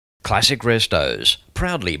Classic Restos,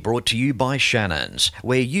 proudly brought to you by Shannons,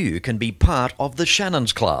 where you can be part of the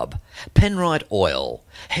Shannons Club. Penrite Oil,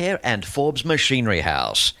 Hare and Forbes Machinery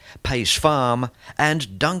House, Pace Farm,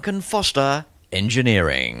 and Duncan Foster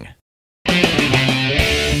Engineering.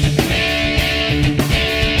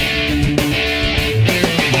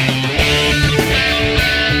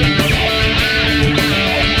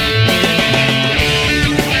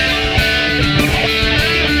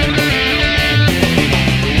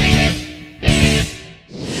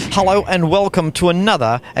 Hello and welcome to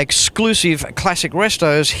another exclusive Classic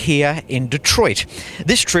Restos here in Detroit.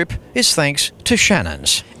 This trip is thanks to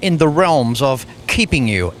Shannons, in the realms of keeping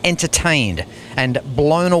you entertained and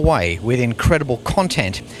blown away with incredible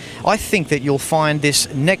content. I think that you'll find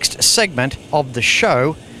this next segment of the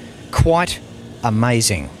show quite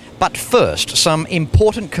amazing. But first, some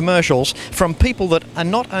important commercials from people that are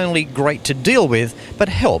not only great to deal with, but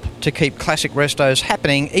help to keep Classic Restos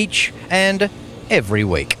happening each and every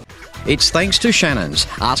week. It's thanks to Shannons.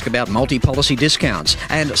 Ask about multi-policy discounts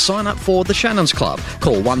and sign up for the Shannons Club.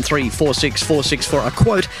 Call 134646 for a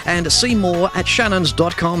quote and see more at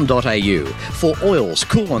shannons.com.au. For oils,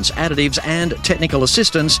 coolants, additives and technical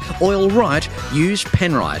assistance, oil right, use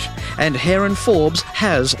Penrite. And Hare and Forbes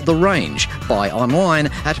has the range. Buy online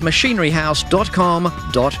at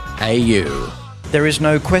machineryhouse.com.au. There is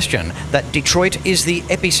no question that Detroit is the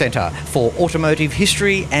epicenter for automotive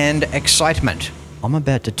history and excitement. I'm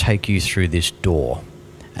about to take you through this door,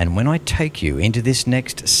 and when I take you into this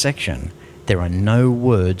next section, there are no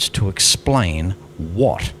words to explain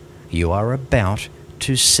what you are about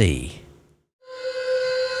to see.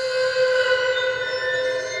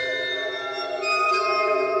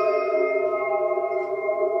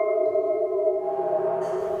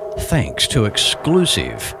 Thanks to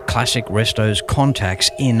exclusive Classic Restos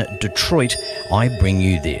contacts in Detroit, I bring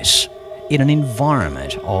you this in an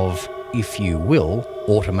environment of, if you will,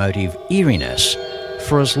 automotive eeriness.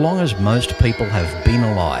 For as long as most people have been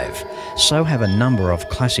alive, so have a number of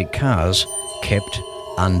classic cars kept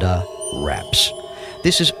under wraps.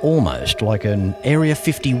 This is almost like an Area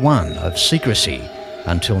 51 of secrecy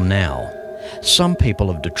until now. Some people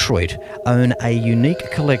of Detroit own a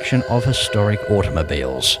unique collection of historic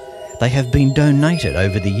automobiles. They have been donated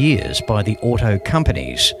over the years by the auto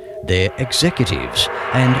companies, their executives,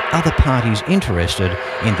 and other parties interested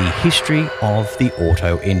in the history of the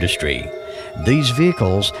auto industry. These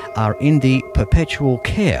vehicles are in the perpetual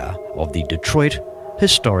care of the Detroit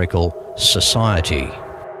Historical Society.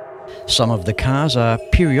 Some of the cars are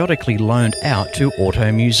periodically loaned out to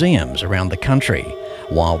auto museums around the country,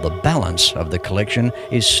 while the balance of the collection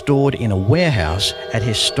is stored in a warehouse at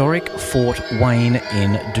historic Fort Wayne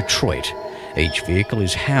in Detroit. Each vehicle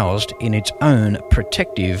is housed in its own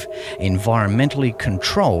protective, environmentally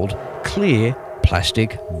controlled, clear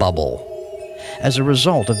plastic bubble. As a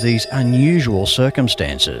result of these unusual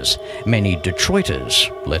circumstances, many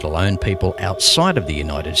Detroiters, let alone people outside of the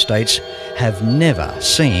United States, have never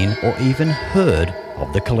seen or even heard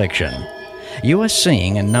of the collection. You are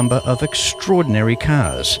seeing a number of extraordinary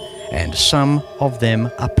cars, and some of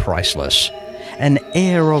them are priceless. An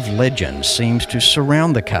air of legend seems to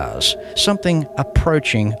surround the cars, something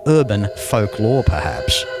approaching urban folklore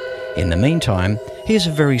perhaps. In the meantime, here's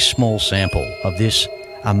a very small sample of this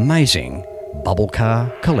amazing bubble car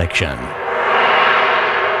collection.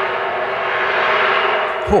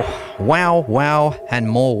 Oh, wow, wow, and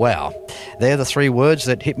more wow. They're the three words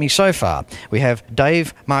that hit me so far. We have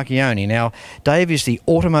Dave Marchioni. Now, Dave is the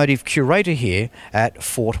automotive curator here at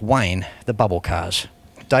Fort Wayne, the bubble cars.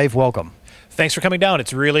 Dave, welcome. Thanks for coming down.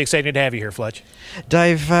 It's really exciting to have you here, Fletch.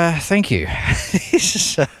 Dave, thank you.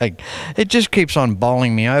 It just keeps on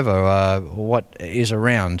bowling me over what is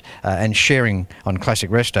around and sharing on Classic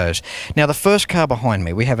Restos. Now, the first car behind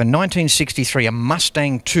me, we have a 1963, a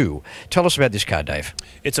Mustang 2. Tell us about this car, Dave.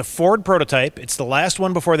 It's a Ford prototype. It's the last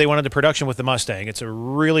one before they went into production with the Mustang. It's a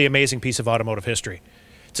really amazing piece of automotive history.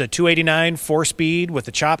 It's a 289 4-speed with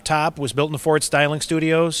a chop top, was built in the Ford Styling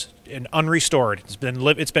Studios and unrestored. It's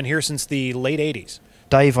been here since the late 80s.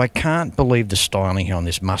 Dave, I can't believe the styling here on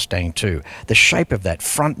this Mustang 2. The shape of that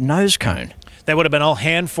front nose cone. That would have been all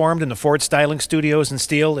hand-formed in the Ford Styling Studios in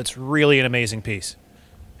steel. It's really an amazing piece.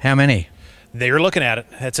 How many? They're looking at it.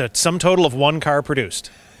 It's a sum total of one car produced.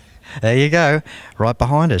 There you go, right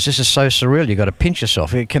behind us. This is so surreal. You've got to pinch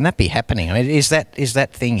yourself. Can that be happening? I mean, is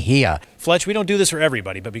that thing here? Fletch, we don't do this for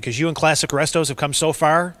everybody, but because you and Classic Restos have come so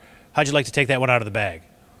far, how'd you like to take that one out of the bag?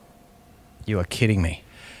 You are kidding me.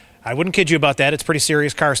 I wouldn't kid you about that. It's pretty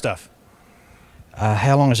serious car stuff.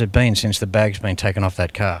 How long has it been since the bag's been taken off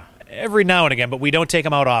that car? Every now and again, but we don't take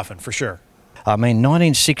them out often, for sure. I mean,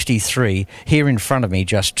 1963, here in front of me,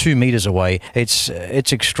 just 2 metres away, it's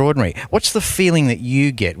extraordinary. What's the feeling that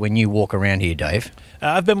you get when you walk around here, Dave?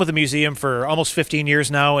 I've been with the museum for almost 15 years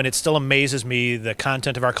now, and it still amazes me, the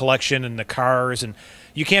content of our collection and the cars. And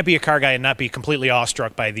you can't be a car guy and not be completely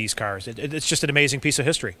awestruck by these cars. It's just an amazing piece of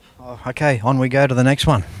history. Oh, okay, on we go to the next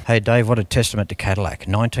one. Hey, Dave, what a testament to Cadillac.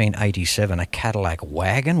 1987, a Cadillac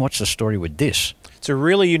Wagon. What's the story with this? It's a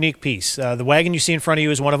really unique piece. The wagon you see in front of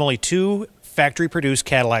you is one of only 2 factory-produced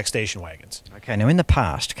Cadillac station wagons. Okay, now in the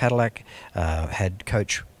past, Cadillac had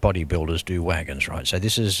coach bodybuilders do wagons, right? So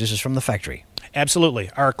this is from the factory. Absolutely.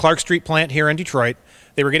 Our Clark Street plant here in Detroit,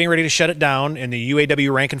 they were getting ready to shut it down, and the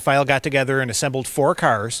UAW rank and file got together and assembled 4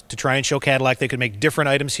 cars to try and show Cadillac they could make different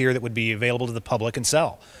items here that would be available to the public and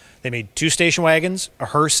sell. They made 2 station wagons, a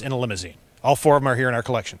hearse, and a limousine. All 4 of them are here in our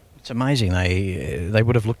collection. It's amazing. They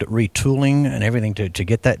would have looked at retooling and everything to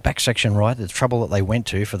get that back section right. The trouble that they went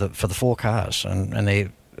to for the 4 cars, and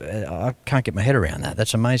I can't get my head around that.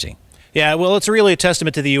 That's amazing. Yeah, well, it's really a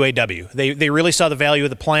testament to the UAW. They really saw the value of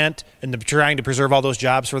the plant and trying to preserve all those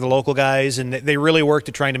jobs for the local guys, and they really worked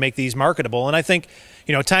at trying to make these marketable. And I think,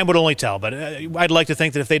 time would only tell, but I'd like to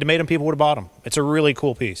think that if they'd made them, people would have bought them. It's a really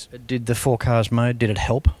cool piece. Did the 4 cars mode, did it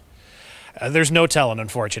help? There's no telling,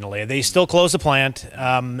 unfortunately. They still closed the plant.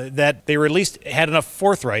 That they were at least had enough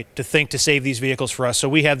forthright to think to save these vehicles for us, so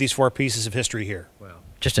we have these 4 pieces of history here. Wow.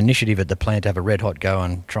 Just initiative at the plant to have a red-hot go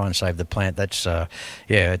and try and save the plant. That's,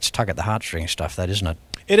 it's tug at the heartstrings stuff, that, isn't it?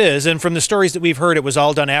 It is, and from the stories that we've heard, it was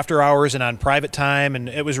all done after hours and on private time, and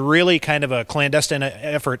it was really kind of a clandestine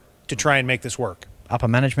effort to try and make this work. Upper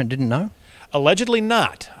management didn't know? Allegedly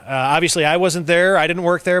not. Obviously, I wasn't there. I didn't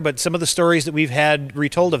work there, but some of the stories that we've had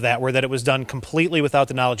retold of that were that it was done completely without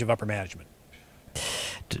the knowledge of upper management.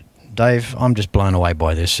 Dave, I'm just blown away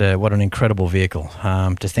by this. What an incredible vehicle.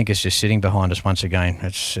 To think it's just sitting behind us once again,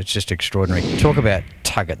 it's just extraordinary. Talk about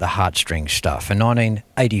tug at the heartstrings stuff. A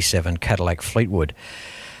 1987 Cadillac Fleetwood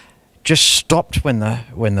just stopped when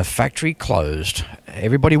the factory closed.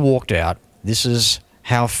 Everybody walked out. This is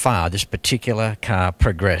how far this particular car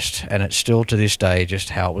progressed, and it's still to this day just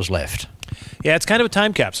how it was left. Yeah, it's kind of a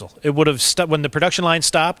time capsule. It would have when the production line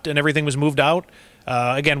stopped and everything was moved out.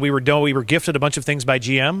 Again, we were gifted a bunch of things by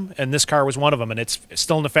GM, and this car was one of them. And it's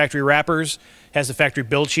still in the factory wrappers, has the factory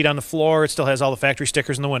build sheet on the floor. It still has all the factory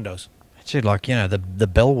stickers in the windows. That's it. Like, the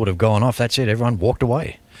bell would have gone off. That's it. Everyone walked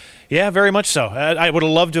away. Yeah, very much so. I would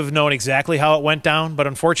have loved to have known exactly how it went down, but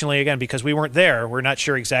unfortunately, again, because we weren't there, we're not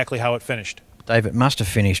sure exactly how it finished. Dave, it must have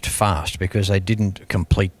finished fast because they didn't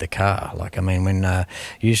complete the car. Like, I mean,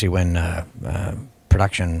 usually when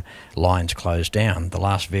production lines close down, the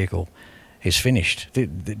last vehicle is finished.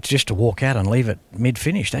 Just to walk out and leave it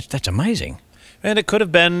mid-finish, that's amazing. And it could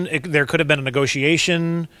have been, there could have been a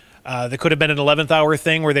negotiation. There could have been an 11th hour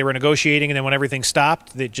thing where they were negotiating, and then when everything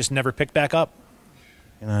stopped, they just never picked back up.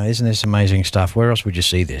 Isn't this amazing stuff? Where else would you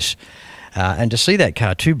see this? And to see that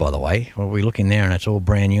car too, by the way, well, we look in there and it's all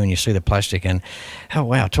brand new and you see the plastic and, oh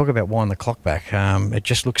wow, talk about wind the clock back. It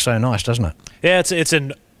just looks so nice, doesn't it? Yeah, it's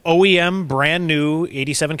an OEM brand new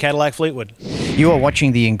 87 Cadillac Fleetwood. You are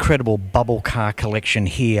watching the incredible bubble car collection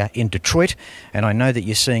here in Detroit, and I know that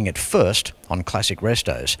you're seeing it first on Classic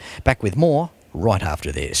Restos. Back with more right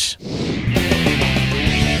after this.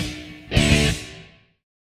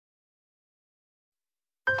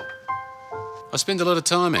 I spend a lot of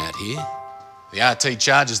time out here. The RT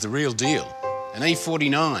Charger's the real deal. An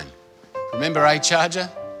E49. Remember A-Charger?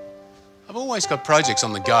 I've always got projects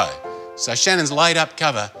on the go, so Shannon's laid-up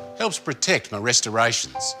cover helps protect my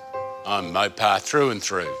restorations. I'm Mopar through and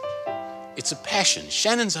through. It's a passion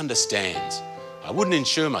Shannon's understands. I wouldn't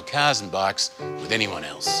insure my cars and bikes with anyone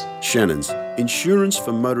else. Shannon's, insurance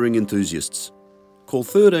for motoring enthusiasts. Call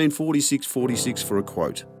 13 46 46 for a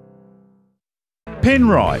quote.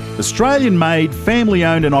 Penrite, Australian-made,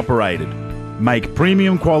 family-owned and operated. Make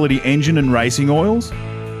premium quality engine and racing oils,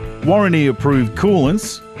 warranty-approved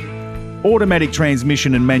coolants, automatic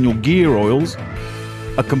transmission and manual gear oils,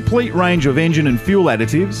 a complete range of engine and fuel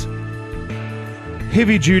additives,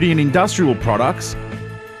 heavy-duty and industrial products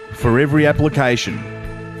for every application.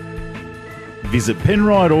 Visit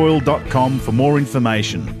penriteoil.com for more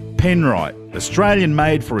information. Penrite,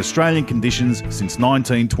 Australian-made for Australian conditions since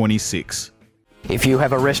 1926. If you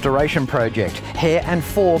have a restoration project, Hare and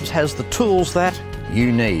Forbes has the tools that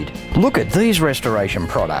you need. Look at these restoration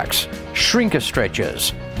products: shrinker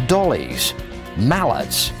stretchers, dollies,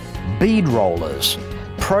 mallets, bead rollers,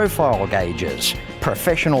 profile gauges,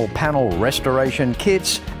 professional panel restoration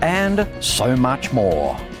kits, and so much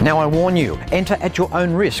more. Now I warn you, enter at your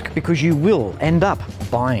own risk because you will end up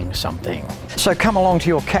buying something. So come along to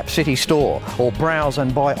your Cap City store or browse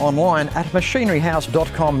and buy online at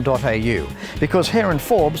machineryhouse.com.au because Hare and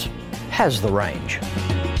Forbes has the range.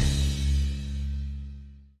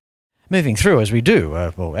 Moving through as we do,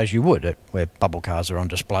 well, as you would, where bubble cars are on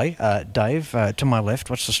display. Dave, to my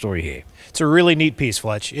left, what's the story here? It's a really neat piece,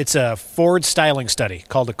 Fletch. It's a Ford styling study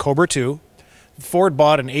called a Cobra 2. Ford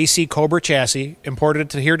bought an AC Cobra chassis,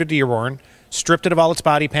 imported it here to Dearborn, stripped it of all its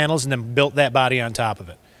body panels, and then built that body on top of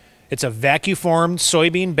it. It's a vacuum-formed,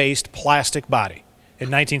 soybean-based plastic body in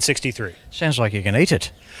 1963. Sounds like you can eat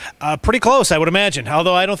it. Pretty close, I would imagine,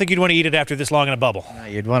 although I don't think you'd want to eat it after this long in a bubble. No,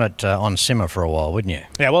 you'd want it on simmer for a while, wouldn't you?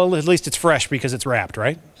 Yeah, well, at least it's fresh because it's wrapped,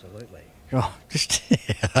 right? Absolutely. Oh, it's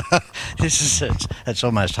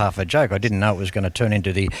almost half a joke. I didn't know it was going to turn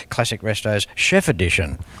into the Classic Restos Chef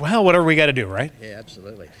Edition. Well, whatever we got to do, right? Yeah,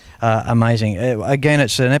 absolutely. Amazing. Again,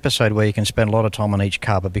 it's an episode where you can spend a lot of time on each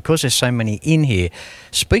car, but because there's so many in here,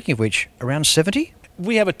 speaking of which, around 70?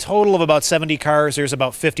 We have a total of about 70 cars. There's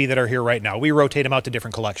about 50 that are here right now. We rotate them out to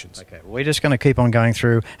different collections. Okay, we're just going to keep on going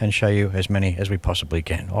through and show you as many as we possibly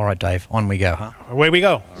can. All right, Dave, on we go, huh? Away we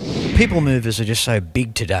go. People movers are just so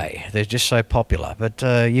big today. They're just so popular. But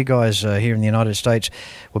you guys here in the United States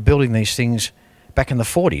were building these things back in the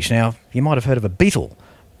 40s. Now, you might have heard of a Beetle.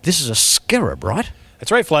 This is a Scarab, right?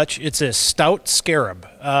 That's right, Fletch. It's a Stout Scarab.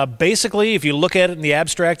 Basically, if you look at it in the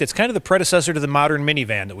abstract, it's kind of the predecessor to the modern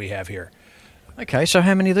minivan that we have here. Okay, so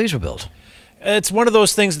how many of these were built? It's one of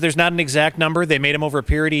those things that there's not an exact number. They made them over a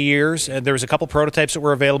period of years, and there was a couple prototypes that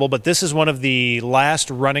were available, but this is one of the last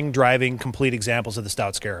running, driving, complete examples of the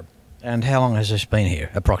Stout Scarab. And how long has this been here,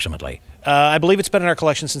 approximately? I believe it's been in our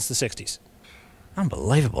collection since the 60s.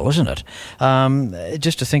 Unbelievable, isn't it?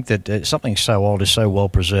 Just to think that something so old is so well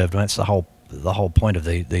preserved, and that's the whole point of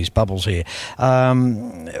these bubbles here.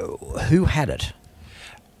 Who had it?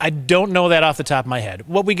 I don't know that off the top of my head.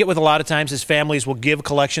 What we get with a lot of times is families will give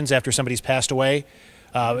collections after somebody's passed away.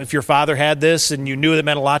 If your father had this and you knew it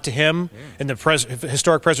meant a lot to him and the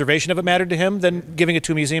historic preservation of it mattered to him, then giving it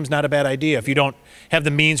to a museum is not a bad idea if you don't have the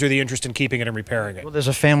means or the interest in keeping it and repairing it. Well, there's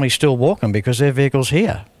a family still walking because their vehicle's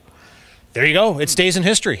here. There you go. It stays in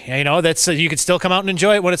history. You know, that's you can still come out and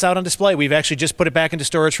enjoy it when it's out on display. We've actually just put it back into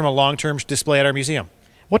storage from a long-term display at our museum.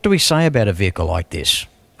 What do we say about a vehicle like this?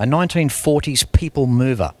 A 1940s people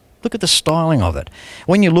mover. Look at the styling of it.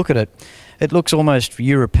 When you look at it, it looks almost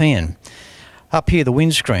European. Up here, the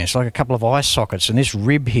windscreen, it's like a couple of eye sockets, and this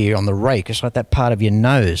rib here on the rake, it's like that part of your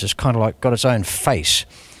nose. It's kind of like got its own face.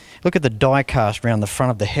 Look at the die cast around the front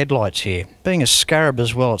of the headlights here. Being a Scarab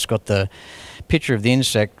as well, it's got the picture of the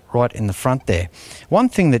insect right in the front there. One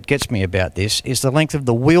thing that gets me about this is the length of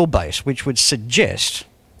the wheelbase, which would suggest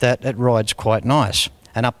that it rides quite nice.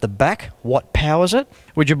 And up the back, what powers it?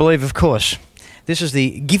 Would you believe? Of course. This is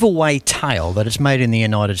the giveaway tail that it's made in the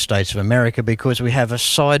United States of America because we have a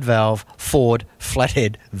side valve Ford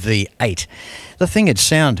flathead V8. The thing would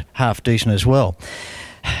sound half decent as well.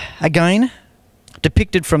 Again,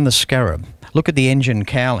 depicted from the Scarab. Look at the engine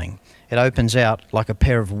cowling. It opens out like a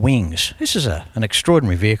pair of wings. This is an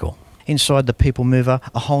extraordinary vehicle. Inside the people mover,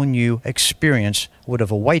 a whole new experience would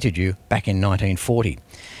have awaited you back in 1940.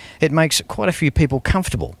 It makes quite a few people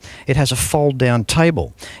comfortable. It has a fold-down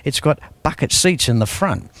table. It's got bucket seats in the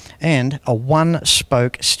front and a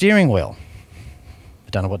one-spoke steering wheel.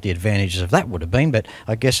 I don't know what the advantages of that would have been, but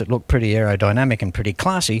I guess it looked pretty aerodynamic and pretty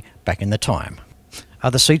classy back in the time.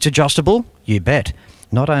 Are the seats adjustable? You bet.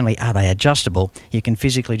 Not only are they adjustable, you can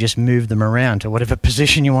physically just move them around to whatever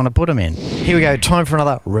position you want to put them in. Here we go, time for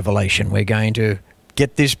another revelation. We're going to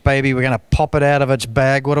get this baby, we're going to pop it out of its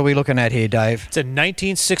bag. What are we looking at here, Dave? It's a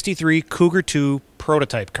 1963 Cougar 2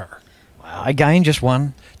 prototype car. Wow, again, just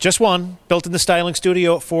one? Just one, built in the styling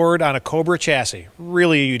studio at Ford on a Cobra chassis.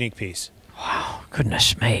 Really a unique piece. Wow,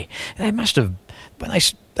 goodness me. They must have, when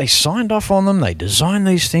they signed off on them, they designed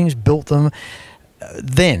these things, built them.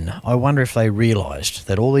 Then I wonder if they realised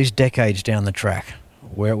that all these decades down the track,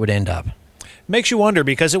 where it would end up. Makes you wonder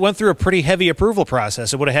because it went through a pretty heavy approval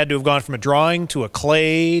process. It would have had to have gone from a drawing to a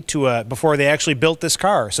clay to a before they actually built this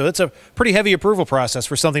car. So it's a pretty heavy approval process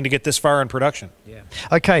for something to get this far in production. Yeah.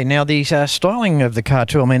 Okay, now the styling of the car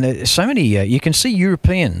too. I mean, so many. You can see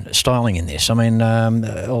European styling in this. I mean,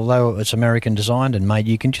 although it's American designed and made,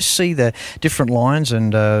 you can just see the different lines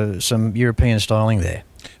and some European styling there.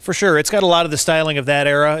 For sure. It's got a lot of the styling of that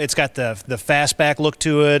era. It's got the fastback look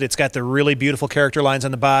to it. It's got the really beautiful character lines on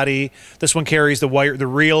the the This one carries the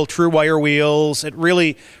real true wire wheels. It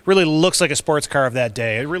really looks like a sports car of that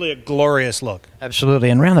day. Really a glorious look. Absolutely.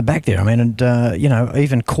 And around the back there, I mean, and, you know,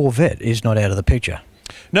 even Corvette is not out of the picture.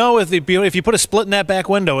 No, if you put a split in that back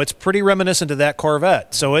window, it's pretty reminiscent of that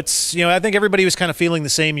Corvette. So it's, I think everybody was kind of feeling the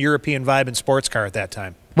same European vibe in sports car at that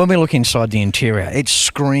time. When we look inside the interior, it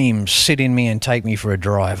screams, sit in me and take me for a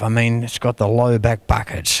drive. I mean, it's got the low back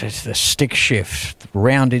buckets, it's the stick shift,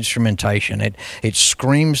 round instrumentation. It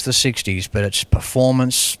screams the 60s, but it's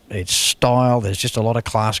performance, it's style, there's just a lot of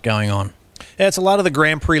class going on. Yeah, it's a lot of the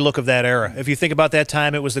Grand Prix look of that era. If you think about that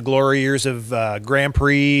time, it was the glory years of Grand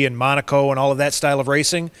Prix and Monaco and all of that style of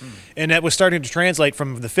racing. And that was starting to translate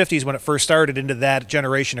from the 50s when it first started into that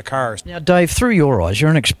generation of cars. Now, Dave, through your eyes, you're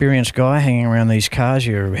an experienced guy hanging around these cars.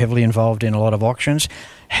 You're heavily involved in a lot of auctions.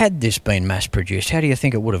 Had this been mass-produced, how do you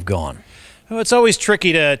think it would have gone? Well, it's always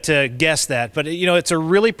tricky to guess that, but it's a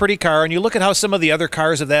really pretty car. And you look at how some of the other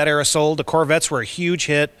cars of that era sold. The Corvettes were a huge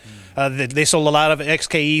hit. They sold a lot of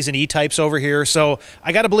XKEs and E-types over here, so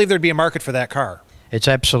I got to believe there'd be a market for that car. It's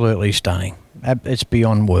absolutely stunning. It's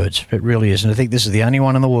beyond words. It really is, and I think this is the only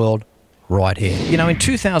one in the world right here. In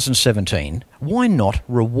 2017, why not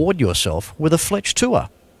reward yourself with a Fletch tour?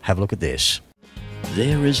 Have a look at this.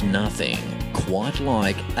 There is nothing quite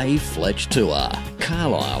like a Fletch tour.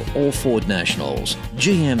 Carlisle or Ford Nationals,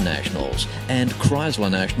 GM Nationals and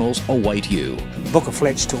Chrysler Nationals await you. Book a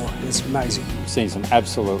Fletch tour. It's amazing. I've seen some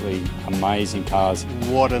absolutely amazing cars.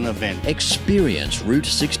 What an event. Experience Route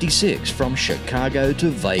 66 from Chicago to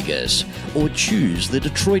Vegas or choose the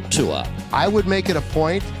Detroit tour. I would make it a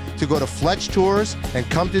point to go to Fletch Tours and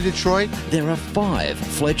come to Detroit. There are 5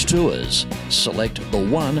 Fletch Tours. Select the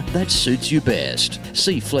one that suits you best.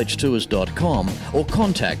 See FletchTours.com or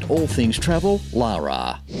contact All Things Travel,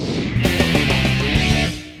 Lara.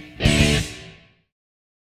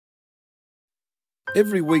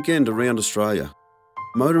 Every weekend around Australia,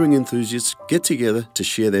 motoring enthusiasts get together to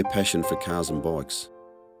share their passion for cars and bikes.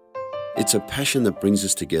 It's a passion that brings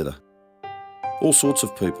us together. All sorts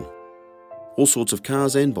of people. All sorts of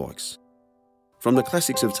cars and bikes. From the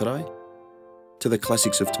classics of today to the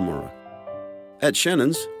classics of tomorrow. At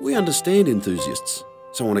Shannons, we understand enthusiasts.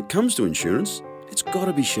 So when it comes to insurance, it's got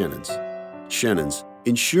to be Shannons. Shannons,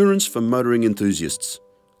 insurance for motoring enthusiasts.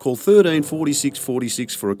 Call 13 46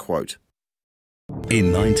 46 for a quote.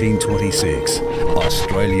 In 1926,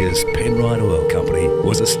 Australia's Penrite Oil Company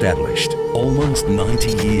was established. Almost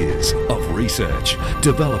 90 years of research,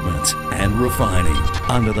 development and refining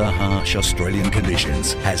under the harsh Australian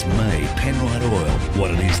conditions has made Penrite Oil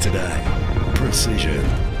what it is today. Precision,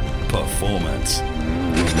 performance,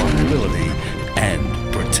 reliability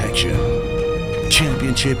and protection.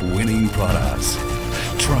 Championship winning products.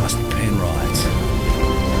 Trust Penrite.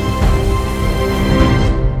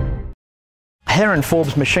 Heron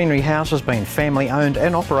Forbes Machinery House has been family owned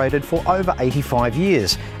and operated for over 85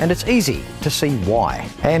 years, and it's easy to see why.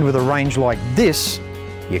 And with a range like this,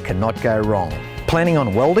 you cannot go wrong. Planning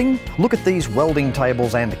on welding? Look at these welding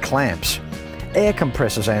tables and clamps, air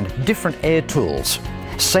compressors and different air tools,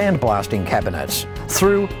 sandblasting cabinets,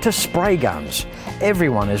 through to spray guns.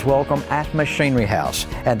 Everyone is welcome at Machinery House,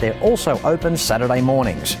 and they're also open Saturday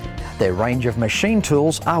mornings. Their range of machine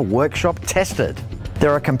tools are workshop tested.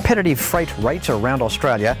 There are competitive freight rates around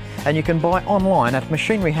Australia, and you can buy online at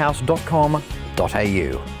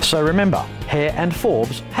machineryhouse.com.au. So remember, Hare and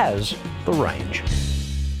Forbes has the range.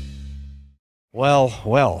 Well,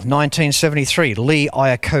 1973, Lee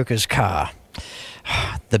Iacocca's car.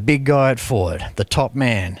 The big guy at Ford, the top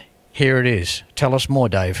man. Here it is. Tell us more,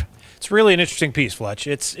 Dave. It's really an interesting piece, Fletch.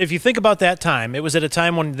 If you think about that time, it was at a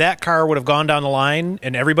time when that car would have gone down the line,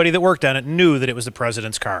 and everybody that worked on it knew that it was the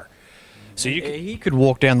president's car. So he could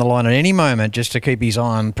walk down the line at any moment just to keep his eye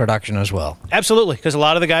on production as well. Absolutely, because a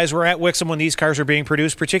lot of the guys were at Wixom when these cars were being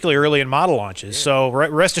produced, particularly early in model launches. Yeah. So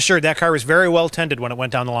rest assured, that car was very well tended when it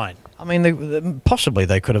went down the line. I mean, possibly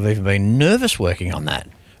they could have even been nervous working on that.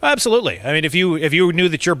 Absolutely. I mean, if you knew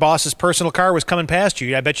that your boss's personal car was coming past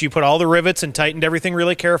you, I bet you put all the rivets and tightened everything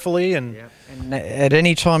really carefully. And at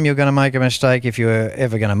any time you're going to make a mistake, if you were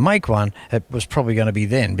ever going to make one, it was probably going to be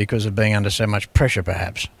then because of being under so much pressure,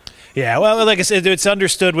 perhaps. Yeah, well, like I said, it's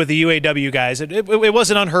understood with the UAW guys. It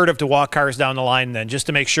wasn't unheard of to walk cars down the line then, just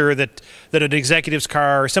to make sure that an executive's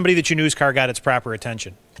car or somebody that you knew's car got its proper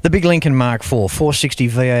attention. The big Lincoln Mk4, 460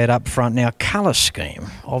 V8 up front. Now, colour scheme,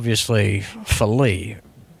 obviously for Lee.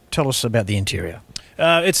 Tell us about the interior.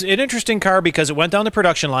 It's an interesting car because it went down the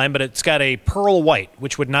production line, but it's got a pearl white,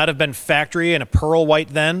 which would not have been factory and a pearl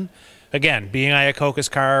white then. Again, being Iacocca's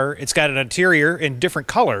car, it's got an interior in different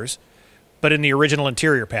colors, but in the original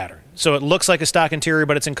interior pattern. So it looks like a stock interior,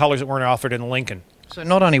 but it's in colors that weren't offered in the Lincoln. So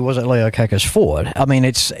not only was it Lee Iacocca's Ford, I mean,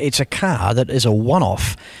 it's a car that is a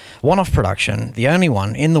one-off production, the only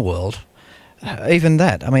one in the world Even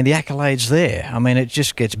that, I mean, the accolades there, I mean, it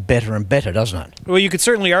just gets better and better, doesn't it? Well, you could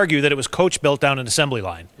certainly argue that it was coach-built down an assembly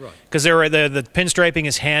line. Right. Because the pinstriping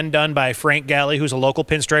is hand-done by Frank Galley, who's a local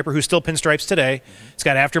pinstriper who still pinstripes today. It's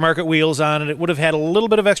got aftermarket wheels on it. It would have had a little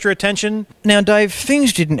bit of extra attention. Now, Dave,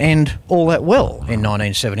 things didn't end all that well in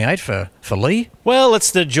 1978 for Lee. Well,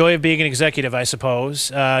 it's the joy of being an executive, I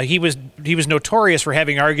suppose. He was notorious for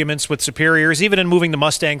having arguments with superiors, even in moving the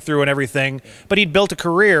Mustang through and everything. But he'd built a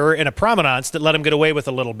career in a provenance that let him get away with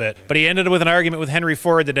a little bit. But he ended with an argument with Henry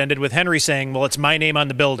Ford that ended with Henry saying, well, it's my name on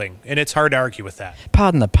the building. And it's hard to argue with that.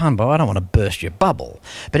 Pardon the pun, but I don't want to burst your bubble.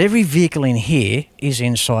 But every vehicle in here is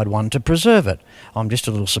inside one to preserve it. I'm just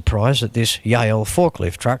a little surprised that this Yale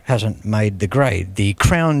forklift truck hasn't made the grade. The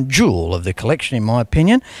crown jewel of the collection, in my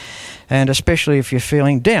opinion. And especially if you're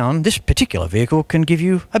feeling down, this particular vehicle can give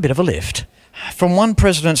you a bit of a lift. From one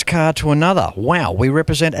president's car to another. Wow, we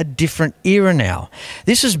represent a different era now.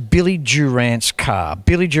 This is Billy Durant's car.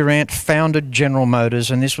 Billy Durant founded General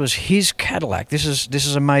Motors, and this was his Cadillac. This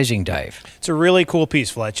is amazing, Dave. It's a really cool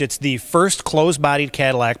piece, Fletch. It's the first closed-bodied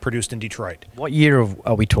Cadillac produced in Detroit. What year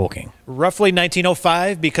are we talking? Roughly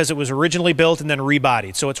 1905, because it was originally built and then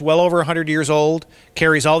rebodied. So it's well over 100 years old,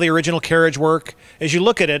 carries all the original carriage work. As you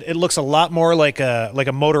look at it, it looks a lot more like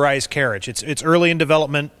a motorized carriage. It's early in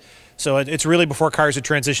development. So it's really before cars had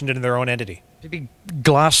transitioned into their own entity. A big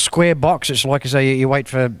glass square box. It's like, say, you wait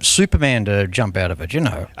for Superman to jump out of it, you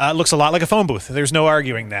know. It looks a lot like a phone booth. There's no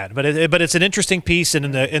arguing that. But it's an interesting piece,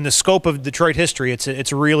 and in the scope of Detroit history,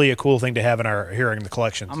 it's really a cool thing to have here in the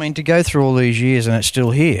collections. I mean, to go through all these years and it's still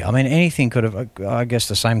here. I mean, anything could have. I guess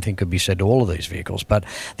the same thing could be said to all of these vehicles. But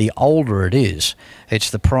the older it is, it's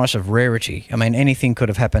the price of rarity. I mean, anything could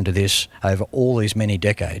have happened to this over all these many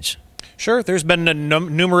decades. Sure, there's been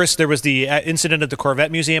numerous. There was the incident at the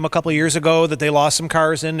Corvette Museum a couple of years ago that they lost some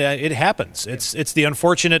cars in. It happens. It's the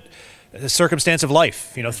unfortunate circumstance of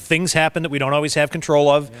life. You know, things happen that we don't always have control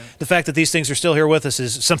of. Yeah. The fact that these things are still here with us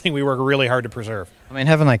is something we work really hard to preserve. I mean,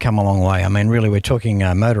 haven't they come a long way? I mean, really, we're talking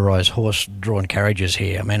motorised horse-drawn carriages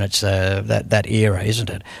here. I mean, it's that era,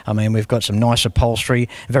 isn't it? I mean, we've got some nice upholstery,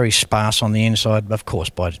 very sparse on the inside, of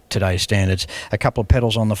course, by today's standards. A couple of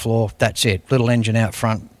pedals on the floor, that's it. Little engine out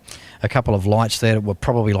front. A couple of lights there that were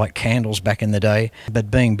probably like candles back in the day. But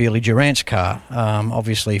being Billy Durant's car,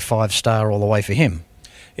 obviously 5-star all the way for him.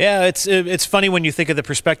 Yeah, it's funny when you think of the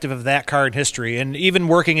perspective of that car in history, and even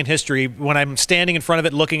working in history, when I'm standing in front of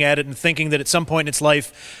it, looking at it, and thinking that at some point in its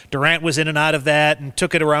life, Durant was in and out of that, and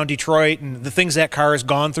took it around Detroit, and the things that car has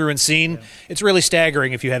gone through and seen, it's really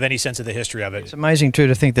staggering if you have any sense of the history of it. It's amazing, too,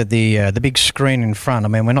 to think that the big screen in front, I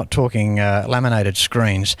mean, we're not talking laminated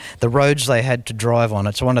screens. The roads they had to drive on,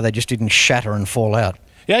 it's a wonder they just didn't shatter and fall out.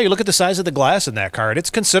 Yeah, you look at the size of the glass in that car, and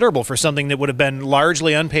it's considerable for something that would have been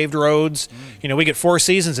largely unpaved roads. You know, we get 4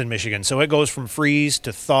 seasons in Michigan, so it goes from freeze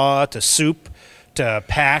to thaw to soup to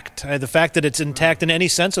packed. The fact that it's intact in any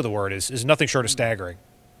sense of the word is nothing short of staggering.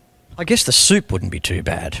 I guess the soup wouldn't be too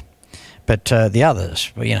bad, but the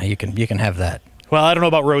others, well, you know, you can have that. Well, I don't know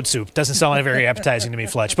about road soup. Doesn't sound very appetizing to me,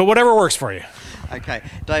 Fletch, but whatever works for you. Okay.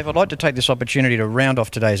 Dave, I'd like to take this opportunity to round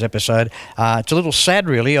off today's episode. It's a little sad,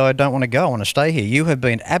 really. I don't want to go. I want to stay here. You have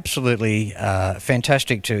been absolutely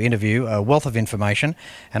fantastic to interview, a wealth of information,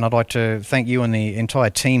 and I'd like to thank you and the entire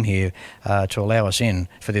team here to allow us in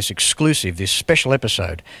for this exclusive, this special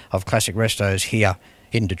episode of Classic Restos here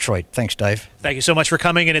in Detroit. Thanks, Dave. Thank you so much for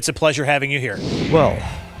coming, and it's a pleasure having you here. Well,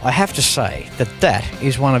 I have to say that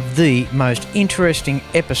is one of the most interesting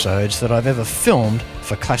episodes that I've ever filmed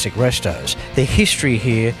for Classic Restos. The history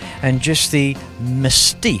here and just the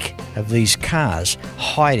mystique of these cars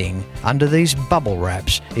hiding under these bubble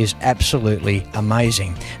wraps is absolutely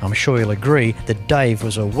amazing. I'm sure you'll agree that Dave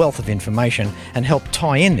was a wealth of information and helped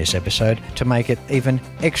tie in this episode to make it even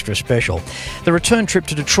extra special. The return trip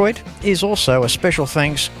to Detroit is also a special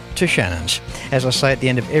thanks to Shannons. As I say at the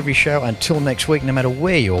end of every show, until next week, no matter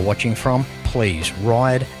where you're watching from, please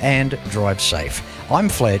ride and drive safe. I'm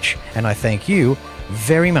Fletch, and I thank you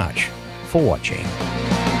very much for watching.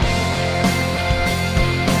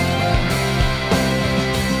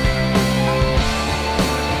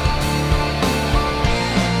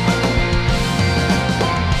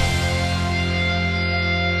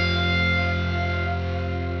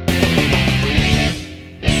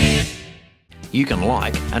 You can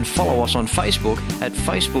like and follow us on Facebook at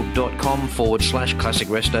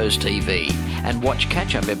facebook.com/ClassicRestosTV and watch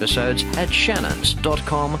catch-up episodes at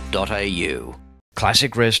shannons.com.au.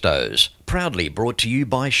 Classic Restos, proudly brought to you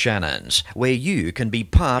by Shannons, where you can be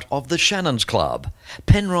part of the Shannons Club.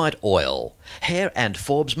 Penrite Oil, Hare and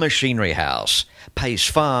Forbes Machinery House, Pace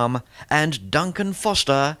Farm, and Duncan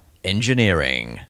Foster Engineering.